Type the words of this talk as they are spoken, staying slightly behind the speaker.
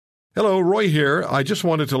Hello, Roy here. I just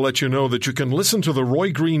wanted to let you know that you can listen to The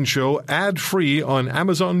Roy Green Show ad-free on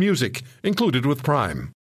Amazon Music, included with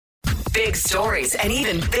Prime. Big stories and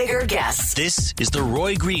even bigger guests. This is The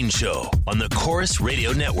Roy Green Show on the Chorus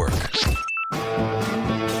Radio Network.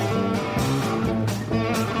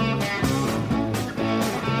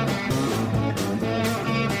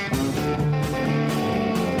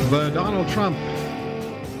 The Donald Trump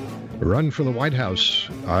run for the White House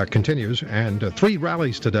continues, and 3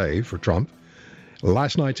 rallies today for Trump.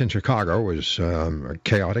 Last night's in Chicago was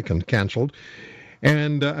chaotic and canceled.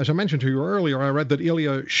 And as I mentioned to you earlier, I read that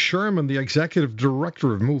Ilya Sherman, the executive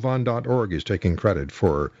director of MoveOn.org, is taking credit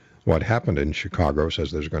for what happened in Chicago, says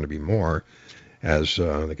there's going to be more as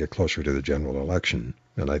they get closer to the general election.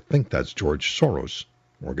 And I think that's George Soros'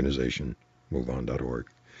 organization, MoveOn.org.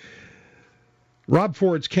 Rob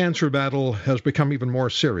Ford's cancer battle has become even more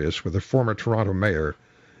serious, with the former Toronto mayor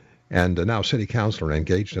and now city councillor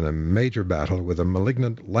engaged in a major battle with a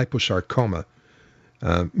malignant liposarcoma.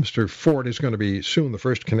 Mr. Ford is going to be soon the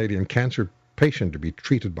first Canadian cancer patient to be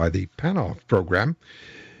treated by the PANOF program.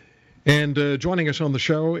 And joining us on the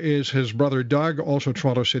show is his brother Doug, also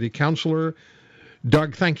Toronto city councillor.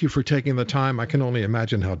 Doug, thank you for taking the time. I can only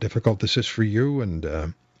imagine how difficult this is for you and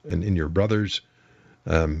in your brother's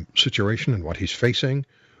situation and what he's facing.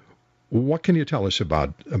 What can you tell us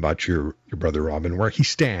about your brother Rob and where he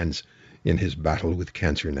stands in his battle with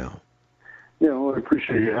cancer now? Yeah, well, I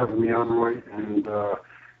appreciate you having me on, Roy. And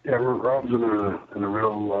Rob's in a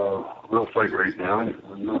real fight right now.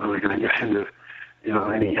 I'm not really going to get into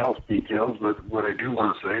any health details, but what I do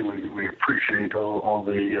want to say, we appreciate all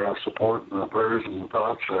the support and the prayers and the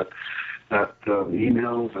thoughts that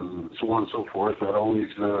emails and so on and so forth. That always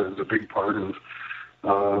is a big part of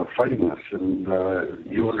fighting this, and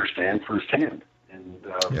you understand firsthand. And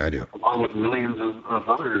yeah, I do. Along with millions of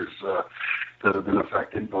others that have been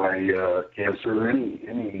affected by cancer or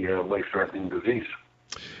any life-threatening disease.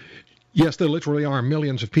 Yes, there literally are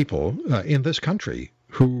millions of people in this country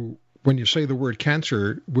who, when you say the word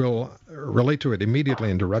cancer, will relate to it immediately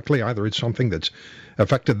and directly. Either it's something that's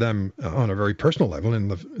affected them on a very personal level in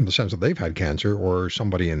the sense that they've had cancer, or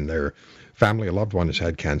somebody in their family, a loved one, has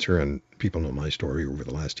had cancer, and people know my story over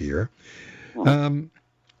the last year.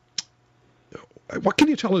 What can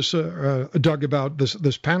you tell us, Doug, about this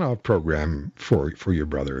PANOF program for your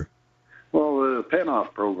brother? Well, the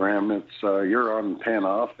PANOF program, it's you're on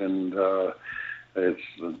PANOF, and it's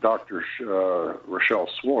Dr. Rochelle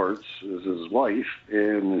Swartz is his wife,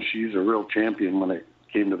 and she's a real champion when it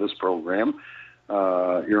came to this program.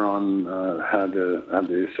 Huron had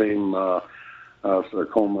the same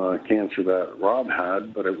sarcoma cancer that Rob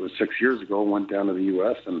had, but it was 6 years ago. Went down to the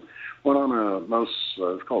U.S. and went on a mouse.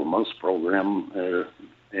 It's called a mouse program,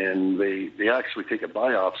 and they actually take a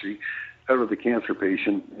biopsy out of the cancer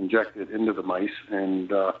patient, inject it into the mice, and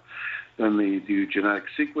then they do genetic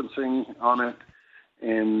sequencing on it.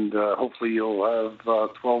 And hopefully you'll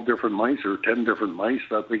have 12 different mice or 10 different mice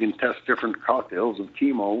that they can test different cocktails of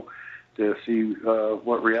chemo to see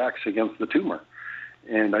what reacts against the tumor.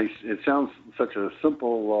 And it sounds such a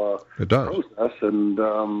simple process. And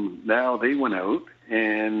now they went out,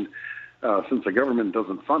 and since the government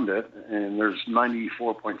doesn't fund it, and there's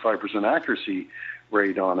 94.5% accuracy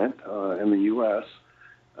rate on it in the U.S.,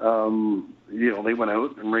 they went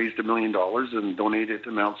out and raised $1 million and donated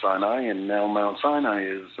to Mount Sinai, and now Mount Sinai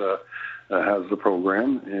has the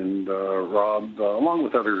program, and Rob, along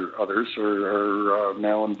with others, are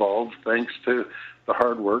now involved thanks to the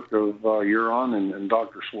hard work of Huron and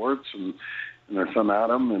Dr. Swartz and their son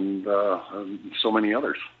Adam and so many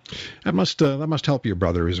others. That must help your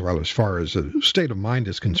brother as well, as far as the state of mind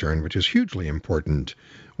is concerned, which is hugely important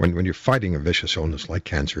when you're fighting a vicious illness like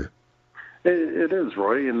cancer. It is,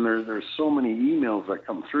 Roy, and there's so many emails that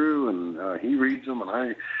come through, and he reads them,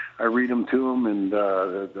 and I read them to him, and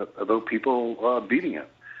about people beating it.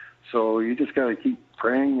 So you just got to keep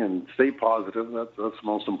praying and stay positive. That's the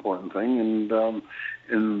most important thing,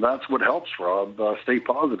 and that's what helps Rob stay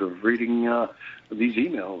positive. Reading these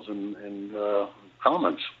emails and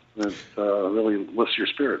comments that really lifts your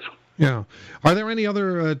spirits. Yeah. Are there any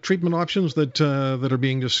other treatment options that are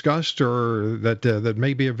being discussed or that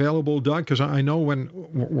may be available, Doug? Because I know when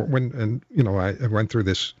I went through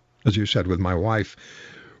this, as you said, with my wife,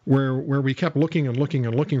 where we kept looking and looking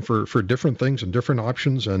and looking for different things and different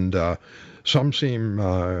options, and some seem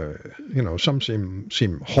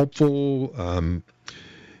hopeful,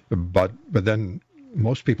 but then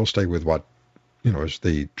most people stay with what is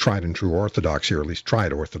the tried and true orthodoxy, or at least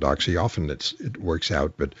tried orthodoxy. Often it works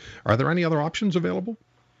out, but are there any other options available?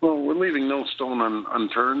 Well, we're leaving no stone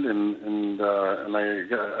unturned, and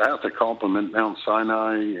I have to compliment Mount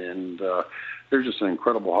Sinai, and they're just an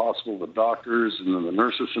incredible hospital. The doctors and the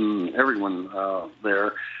nurses and everyone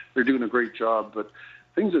there, they're doing a great job. But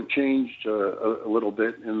things have changed a little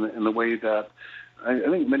bit in the way that I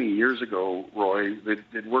think many years ago, Roy,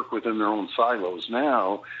 they'd work within their own silos.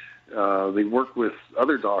 Now they work with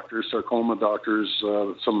other doctors, sarcoma doctors,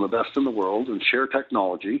 some of the best in the world, and share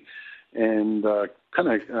technology and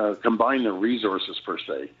kind of combine their resources per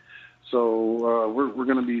se. So we're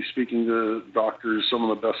going to be speaking to doctors, some of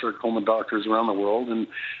the best sarcoma doctors around the world, and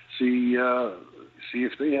see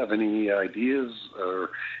if they have any ideas or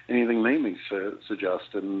anything they may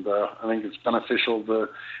suggest. And I think it's beneficial to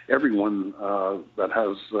everyone that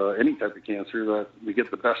has any type of cancer that we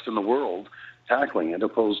get the best in the world tackling it,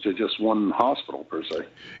 opposed to just one hospital per se.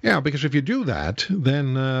 Yeah, because if you do that,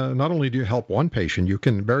 then not only do you help one patient, you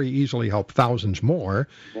can very easily help thousands more.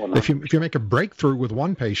 Well, if you make a breakthrough with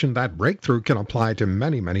one patient, that breakthrough can apply to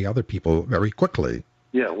many, many other people very quickly.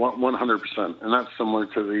 Yeah, 100%. And that's similar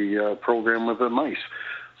to the program with the mice,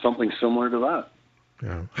 something similar to that.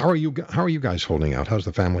 Yeah. How are you guys holding out? How's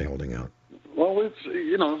the family holding out? Well, it's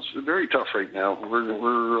very tough right now.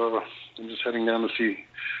 I'm just heading down to see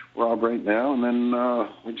Rob right now, and then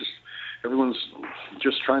everyone's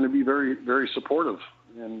just trying to be very, very supportive.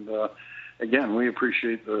 And again, we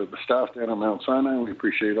appreciate the staff down at Mount Sinai. We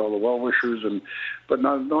appreciate all the well-wishers, but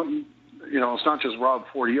not it's not just Rob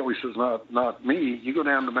Ford. He always says, not me. You go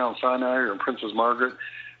down to Mount Sinai or Princess Margaret,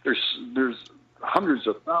 there's hundreds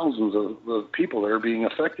of thousands of people that are being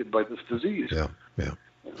affected by this disease. Yeah.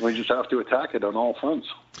 We just have to attack it on all fronts.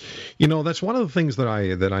 That's one of the things that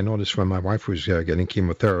I noticed when my wife was getting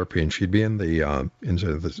chemotherapy, and she'd be in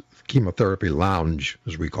into the chemotherapy lounge,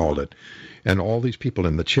 as we called it, and all these people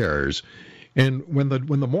in the chairs. And when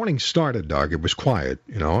the morning started, Doug, it was quiet,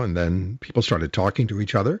 and then people started talking to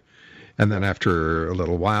each other. And then after a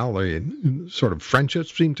little while, sort of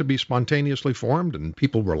friendships seemed to be spontaneously formed, and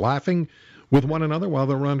people were laughing with one another while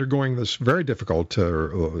they were undergoing this very difficult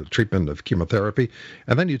treatment of chemotherapy.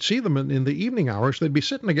 And then you'd see them in the evening hours. They'd be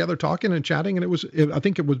sitting together talking and chatting, and I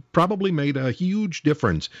think it would probably made a huge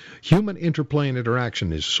difference. Human interplay and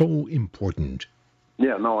interaction is so important.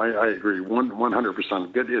 Yeah, no, I agree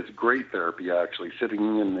 100%. Good, it's great therapy, actually,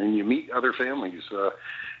 sitting and you meet other families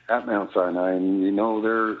at Mount Sinai, and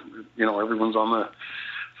everyone's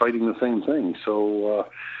fighting the same thing. So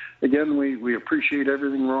again, we appreciate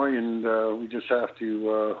everything, Roy, and we just have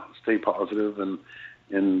to stay positive and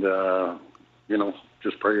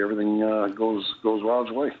just pray everything goes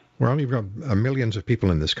Rob's way. Well, you've got millions of people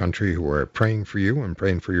in this country who are praying for you and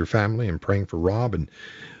praying for your family and praying for Rob, and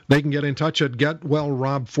they can get in touch at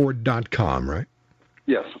getwellrobford.com, right?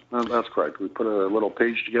 Yes, that's correct. We put a little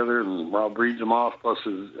page together, and Rob reads them off, plus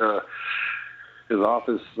his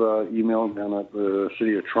office email down at the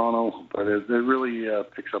City of Toronto. But it really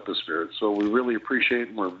picks up his spirit. So we really appreciate it,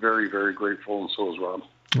 and we're very, very grateful, and so is Rob.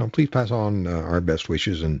 Well, please pass on our best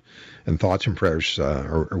wishes and thoughts and prayers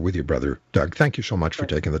are with your brother, Doug. Thank you so much for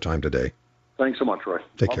taking the time today. Thanks so much, Roy.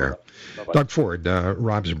 Take care. Bye-bye. Doug Ford,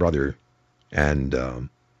 Rob's brother, and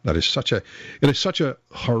it is such a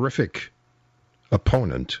horrific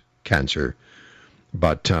opponent, cancer,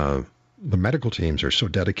 but the medical teams are so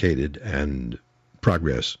dedicated and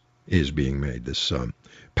progress is being made. This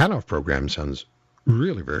PANOF program sounds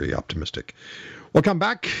really very optimistic. We'll come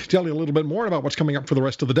back, tell you a little bit more about what's coming up for the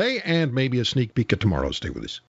rest of the day, and maybe a sneak peek at tomorrow. Stay with us.